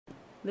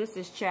This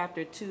is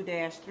chapter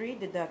 2-3,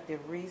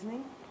 Deductive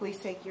Reasoning. Please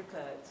take your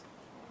cuts.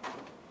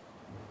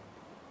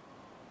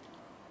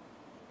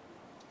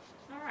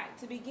 Alright,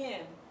 to begin,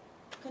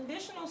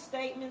 conditional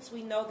statements,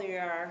 we know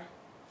there are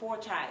four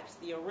types.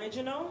 The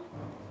original,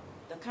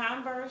 the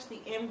converse,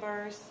 the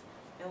inverse,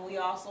 and we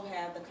also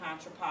have the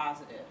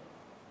contrapositive.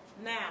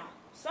 Now,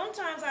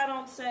 sometimes I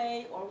don't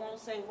say or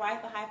won't say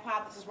write the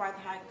hypothesis, write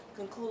the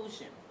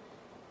conclusion.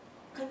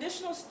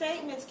 Conditional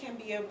statements can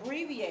be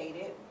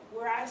abbreviated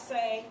where I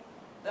say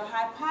the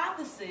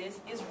hypothesis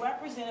is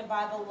represented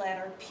by the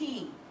letter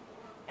P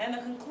and the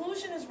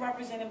conclusion is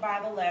represented by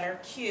the letter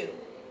Q.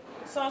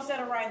 So instead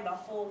of writing the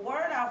full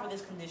word out for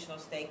this conditional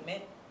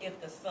statement,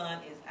 if the sun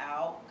is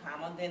out,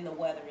 comma, then the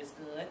weather is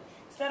good,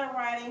 instead of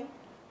writing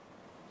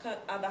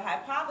the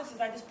hypothesis,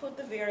 I just put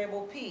the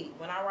variable P.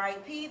 When I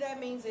write P, that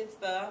means it's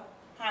the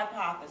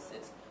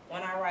hypothesis.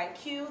 When I write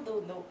Q,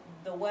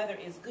 the weather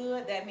is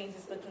good, that means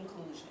it's the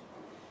conclusion.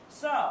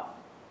 So,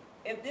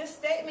 if this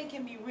statement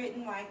can be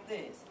written like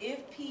this,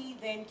 if P,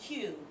 then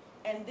Q,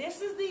 and this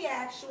is the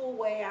actual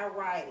way I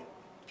write it.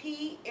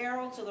 P,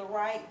 arrow to the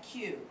right,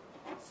 Q.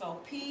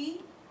 So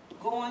P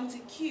going to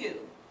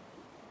Q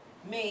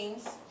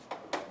means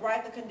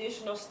write the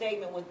conditional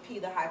statement with P,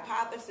 the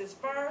hypothesis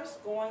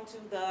first, going to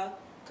the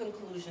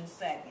conclusion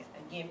second.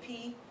 Again,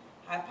 P,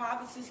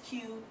 hypothesis,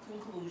 Q,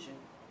 conclusion.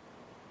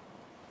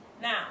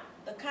 Now,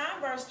 the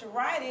converse to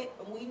write it,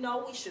 and we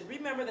know we should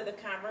remember that the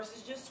converse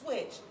is just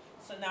switch.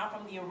 So now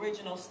from the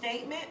original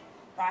statement,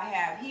 I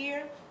have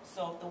here,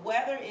 so if the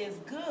weather is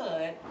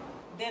good,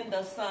 then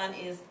the sun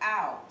is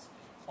out.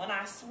 When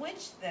I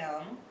switch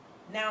them,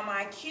 now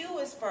my Q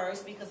is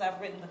first because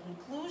I've written the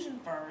conclusion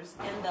first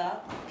and the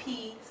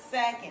P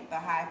second, the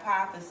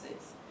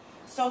hypothesis.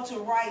 So to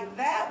write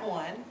that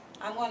one,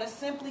 I'm going to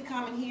simply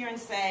come in here and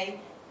say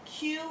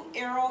Q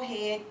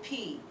arrowhead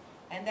P.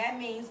 And that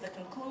means the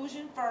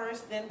conclusion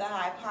first, then the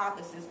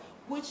hypothesis,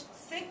 which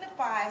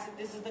signifies that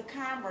this is the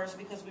converse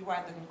because we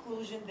write the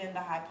conclusion, then the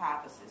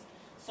hypothesis.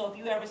 So if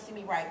you ever see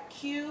me write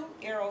Q,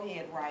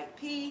 arrowhead, write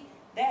P,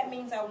 that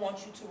means I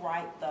want you to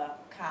write the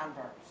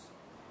converse.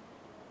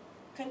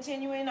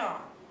 Continuing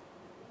on.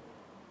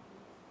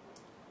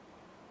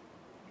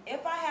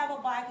 If I have a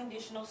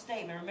biconditional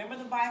statement, remember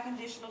the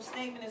biconditional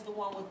statement is the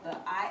one with the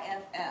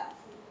IFF,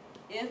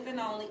 if and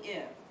only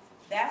if.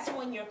 That's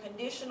when your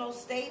conditional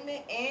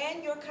statement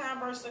and your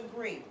converse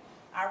agree.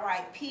 I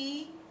write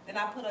P, then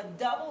I put a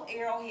double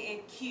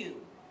arrowhead Q.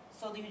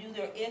 So you do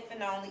their if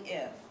and only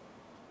if.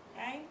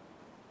 Okay?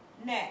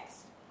 Next.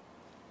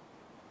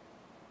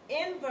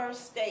 Inverse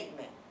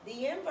statement.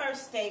 The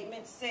inverse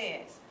statement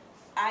says,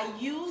 I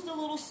used a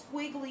little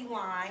squiggly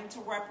line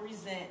to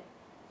represent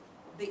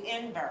the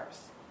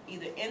inverse.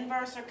 Either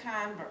inverse or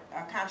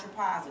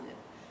contrapositive.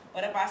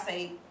 But if I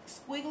say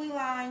squiggly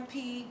line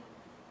P,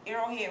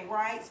 arrowhead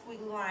right,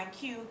 squiggly line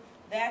Q,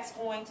 that's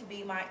going to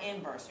be my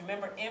inverse.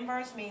 Remember,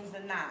 inverse means the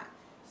not.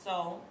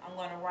 So I'm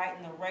going to write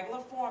in the regular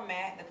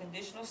format the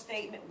conditional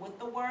statement with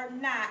the word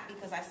not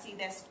because I see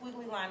that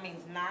squiggly line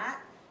means not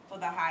for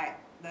the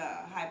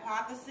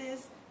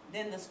hypothesis,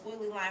 then the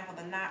squiggly line for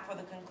the not for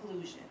the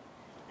conclusion.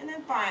 And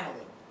then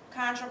finally,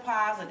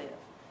 contrapositive.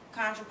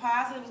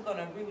 Contrapositive is going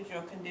to agree with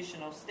your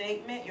conditional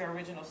statement, your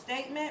original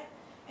statement,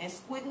 and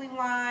squiggly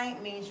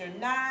line means you're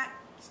not.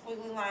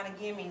 Squiggly line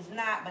again means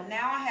not, but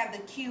now I have the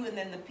Q and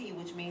then the P,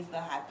 which means the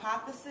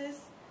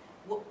hypothesis,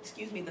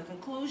 the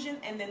conclusion,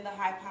 and then the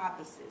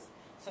hypothesis.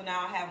 So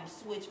now I have them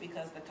switched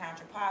because the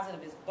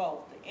contrapositive is both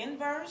the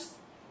inverse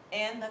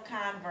and the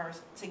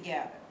converse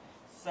together.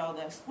 So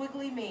the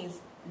squiggly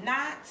means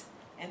not,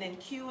 and then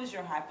Q is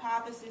your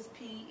hypothesis,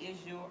 Q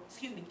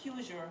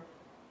is your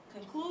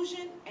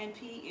conclusion, and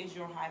P is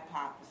your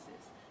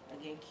hypothesis.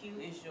 Again, Q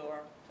is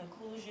your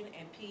conclusion,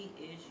 and P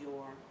is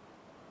your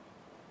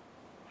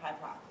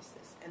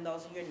hypothesis. And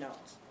those are your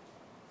notes.